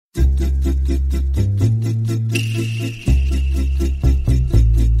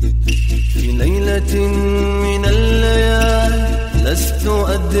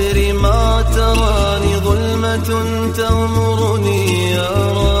أراني ظلمة تغمرني يا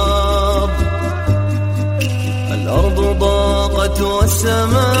رب. الأرض ضاقت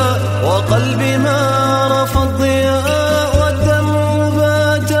والسماء وقلبي ما رفض ضياء، والدمع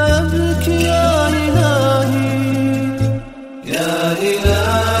بات يبكي يا إلهي يا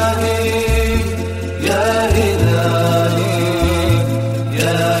إلهي يا إلهي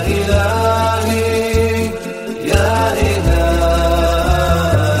يا إلهي يا إلهي.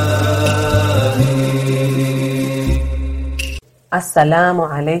 Assalamu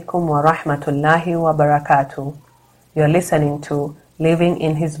alaikum wa rahmatullahi wa barakatuh. You're listening to Living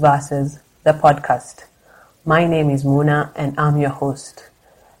in His Verses, the podcast. My name is Muna and I'm your host.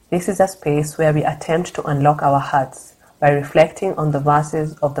 This is a space where we attempt to unlock our hearts by reflecting on the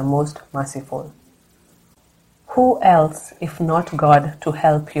verses of the Most Merciful. Who else if not God to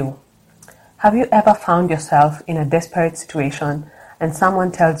help you? Have you ever found yourself in a desperate situation and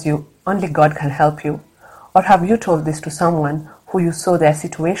someone tells you only God can help you? Or have you told this to someone who you saw their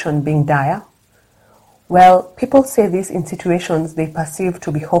situation being dire? Well, people say this in situations they perceive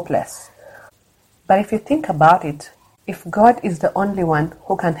to be hopeless. But if you think about it, if God is the only one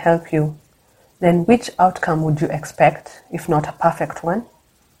who can help you, then which outcome would you expect, if not a perfect one?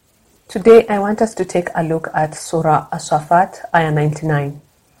 Today I want us to take a look at Surah As-Saffat Ayah 99.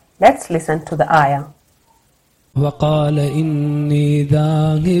 Let's listen to the ayah. وقال إني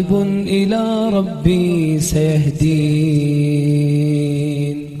ذاهب إلى ربي سيهدين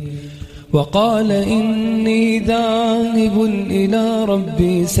وقال إني ذاهب إلى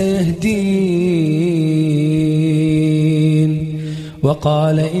ربي سيهدين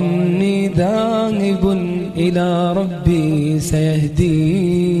وقال إني ذاهب إلى ربي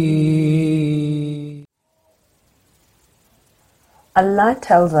سيهدين. Allah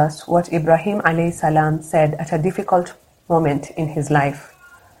tells us what Ibrahim alayhi salam said at a difficult moment in his life.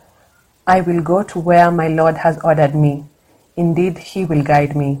 I will go to where my Lord has ordered me. Indeed, He will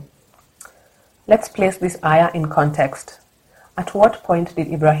guide me. Let's place this ayah in context. At what point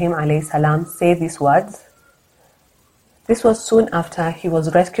did Ibrahim alayhi salam say these words? This was soon after he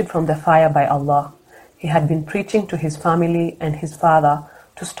was rescued from the fire by Allah. He had been preaching to his family and his father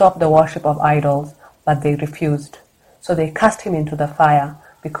to stop the worship of idols, but they refused. So they cast him into the fire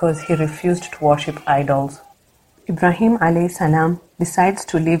because he refused to worship idols. Ibrahim alayhi salam decides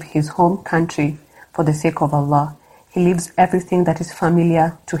to leave his home country for the sake of Allah. He leaves everything that is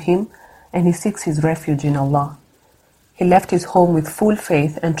familiar to him and he seeks his refuge in Allah. He left his home with full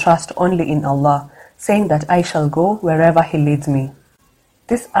faith and trust only in Allah, saying that I shall go wherever He leads me.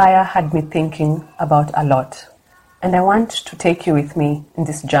 This ayah had me thinking about a lot, and I want to take you with me in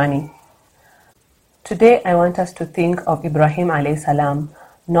this journey. Today I want us to think of Ibrahim alayhi salam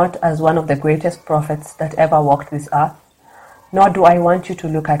not as one of the greatest prophets that ever walked this earth, nor do I want you to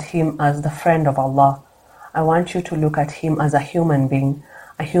look at him as the friend of Allah. I want you to look at him as a human being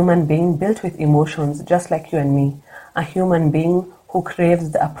built with emotions just like you and me, a human being who craves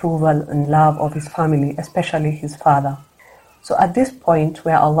the approval and love of his family, especially his father. So at this point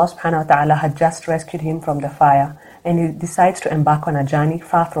where Allah subhanahu wa ta'ala had just rescued him from the fire and he decides to embark on a journey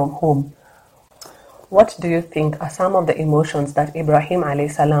far from home, what do you think are some of the emotions that Ibrahim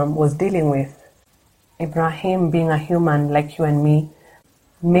alayhi salam was dealing with? Ibrahim, being a human like you and me,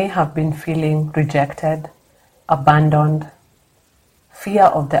 may have been feeling rejected, abandoned, fear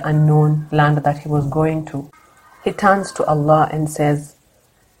of the unknown land that he was going to. He turns to Allah and says,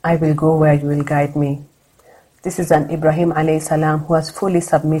 I will go where you will guide me. This is an Ibrahim alayhi salam who has fully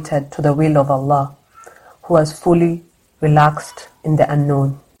submitted to the will of Allah, who has fully relaxed in the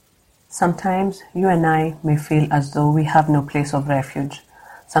unknown. Sometimes you and I may feel as though we have no place of refuge.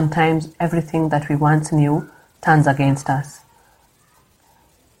 Sometimes everything that we once knew turns against us.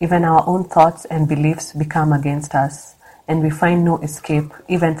 Even our own thoughts and beliefs become against us, and we find no escape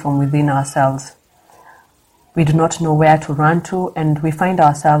even from within ourselves. We do not know where to run to, and we find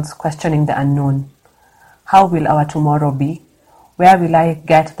ourselves questioning the unknown. How will our tomorrow be? Where will I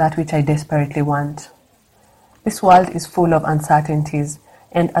get that which I desperately want? This world is full of uncertainties,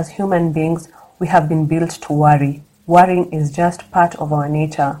 and as human beings, we have been built to worry. Worrying is just part of our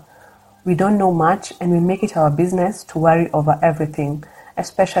nature. We don't know much, and we make it our business to worry over everything,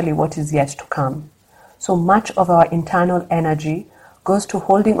 especially what is yet to come. So much of our internal energy goes to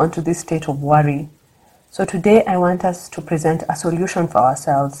holding on to this state of worry. So today I want us to present a solution for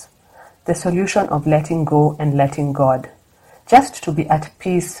ourselves, the solution of letting go and letting God. Just to be at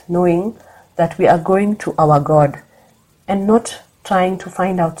peace knowing that we are going to our God and not trying to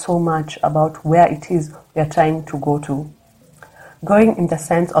find out so much about where it is we are trying to go to. Going in the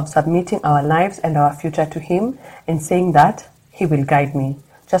sense of submitting our lives and our future to Him and saying that He will guide me.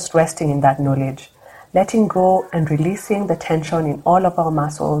 just resting in that knowledge, letting go and releasing the tension in all of our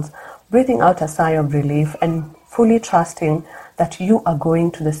muscles, breathing out a sigh of relief and fully trusting that you are going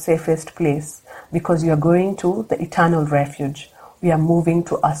to the safest place because you are going to the eternal refuge. We are moving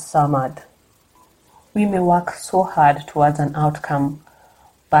to As-Samad. We may work so hard towards an outcome,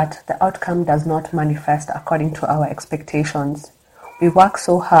 but the outcome does not manifest according to our expectations. We work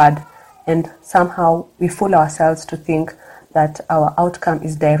so hard and somehow we fool ourselves to think that our outcome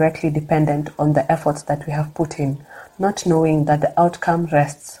is directly dependent on the efforts that we have put in, not knowing that the outcome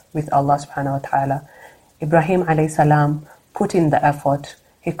rests with Allah subhanahu wa ta'ala. Ibrahim alayhi salam put in the effort.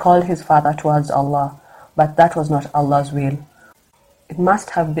 He called his father towards Allah, but that was not Allah's will. It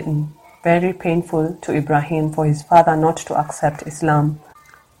must have been very painful to Ibrahim for his father not to accept Islam.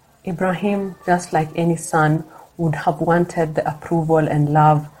 Ibrahim, just like any son, would have wanted the approval and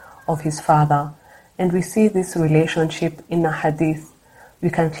love of his father. And we see this relationship in a hadith. We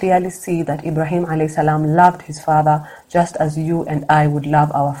can clearly see that Ibrahim alayhi salam loved his father just as you and I would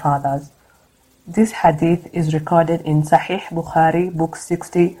love our fathers. This hadith is recorded in Sahih Bukhari, book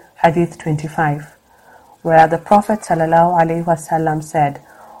 60, hadith 25, where the Prophet ﷺ said,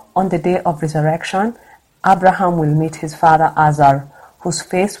 on the day of resurrection, Abraham will meet his father Azar, whose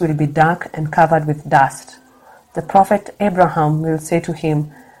face will be dark and covered with dust. The Prophet Abraham will say to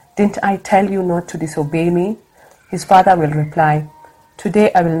him, didn't I tell you not to disobey me? His father will reply, today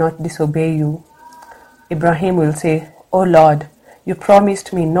I will not disobey you. Ibrahim will say, O Lord, you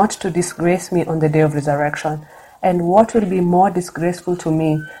promised me not to disgrace me on the day of resurrection, and what will be more disgraceful to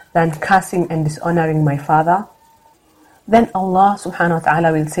me than cursing and dishonoring my father? Then Allah subhanahu wa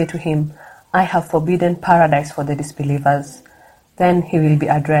ta'ala will say to him, I have forbidden paradise for the disbelievers. Then he will be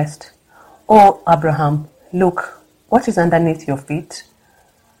addressed, O Abraham, look, what is underneath your feet?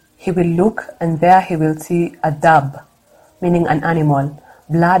 He will look and there he will see a dab, meaning an animal,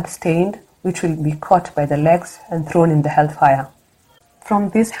 blood stained, which will be caught by the legs and thrown in the hellfire.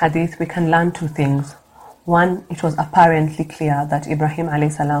 From this hadith we can learn two things. One, it was apparently clear that Ibrahim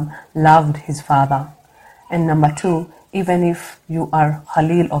alayhi salam loved his father. And number two, even if you are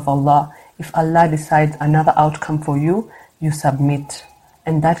Khalil of Allah, if Allah decides another outcome for you, you submit.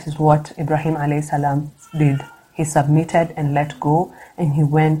 And that is what Ibrahim alayhi salam did. He submitted and let go, and he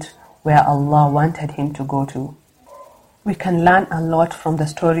went where Allah wanted him to go to. We can learn a lot from the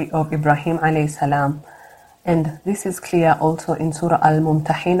story of Ibrahim alayhi salam, and this is clear also in Surah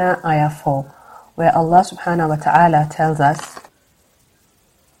Al-Mumtahina, Ayah 4, where Allah subhanahu wa ta'ala tells us,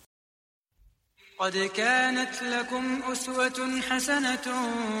 قد كانت لكم أسوة حسنة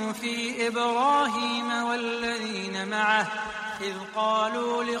في إبراهيم والذين معه إذ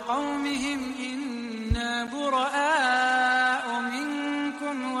قالوا لقومهم إنا براء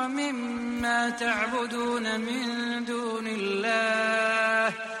منكم ومما تعبدون من دون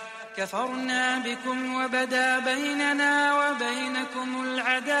الله كفرنا بكم وبدا بيننا وبينكم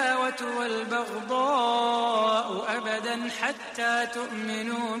العداوة والبغضاء أبدا حتى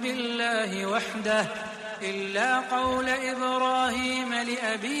تؤمنوا بالله وحده إلا قول إبراهيم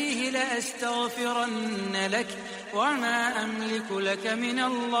لأبيه لأستغفرن لك وما أملك لك من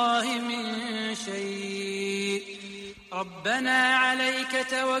الله من شيء ربنا عليك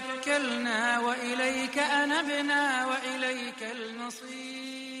توكلنا وإليك أنبنا وإليك المصير.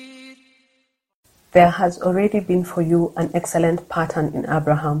 There has already been for you an excellent pattern in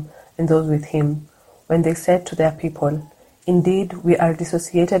Abraham and those with him, when they said to their people, indeed, we are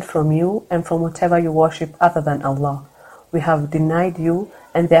dissociated from you and from whatever you worship other than Allah. We have denied you,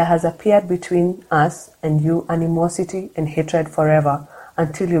 and there has appeared between us and you animosity and hatred forever,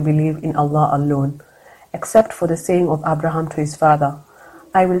 until you believe in Allah alone. Except for the saying of Abraham to his father,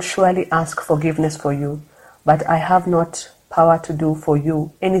 I will surely ask forgiveness for you, but I have not power to do for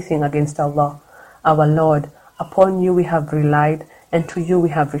you anything against Allah. Our Lord, upon you we have relied, and to you we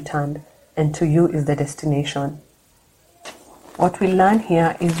have returned, and to you is the destination. What we learn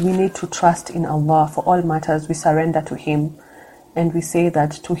here is we need to trust in Allah. For all matters we surrender to Him, and we say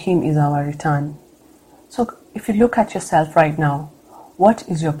that to Him is our return. So if you look at yourself right now, what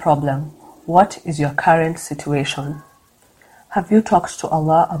is your problem? What is your current situation? Have you talked to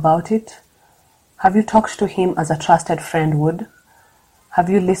Allah about it? Have you talked to Him as a trusted friend would? Have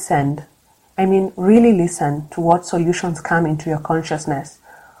you listened? I mean, really listen to what solutions come into your consciousness.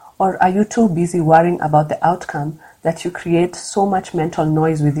 Or are you too busy worrying about the outcome that you create so much mental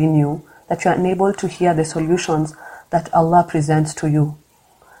noise within you that you are unable to hear the solutions that Allah presents to you?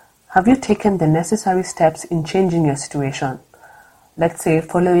 Have you taken the necessary steps in changing your situation? Let's say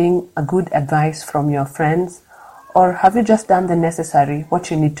following a good advice from your friends, or have you just done the necessary, what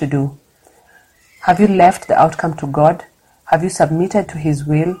you need to do? Have you left the outcome to God? Have you submitted to His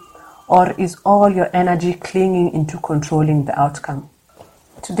will, or is all your energy clinging into controlling the outcome?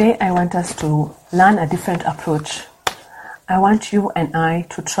 Today I want us to learn a different approach. I want you and I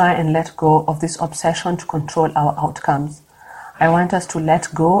to try and let go of this obsession to control our outcomes. I want us to let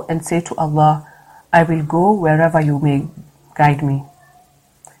go and say to Allah, I will go wherever you may guide me.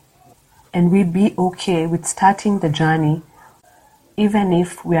 And we be okay with starting the journey even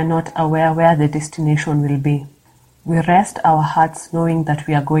if we are not aware where the destination will be. We rest our hearts knowing that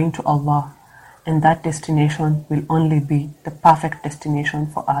we are going to Allah, and that destination will only be the perfect destination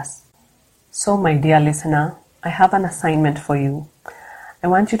for us. So my dear listener, I have an assignment for you. I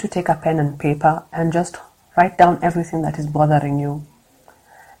want you to take a pen and paper and just write down everything that is bothering you.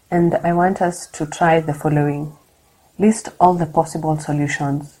 And I want us to try the following. List all the possible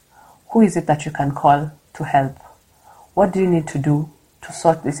solutions. Who is it that you can call to help? What do you need to do to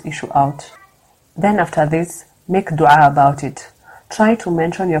sort this issue out? Then after this, make dua about it. Try to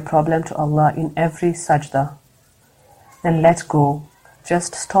mention your problem to Allah in every sajda. Then let go.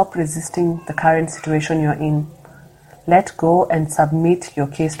 Just stop resisting the current situation you're in. Let go and submit your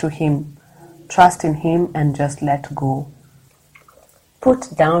case to Him. Trust in Him and just let go.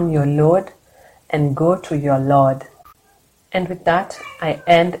 Put down your load and go to your Lord. And with that, I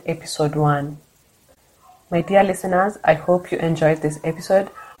end episode 1. My dear listeners, I hope you enjoyed this episode.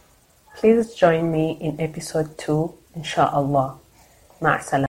 Please join me in episode 2, inshallah.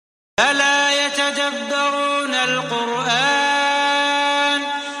 Ma'asalam. ألا يتدبرون القرآن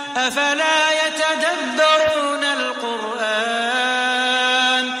أفلا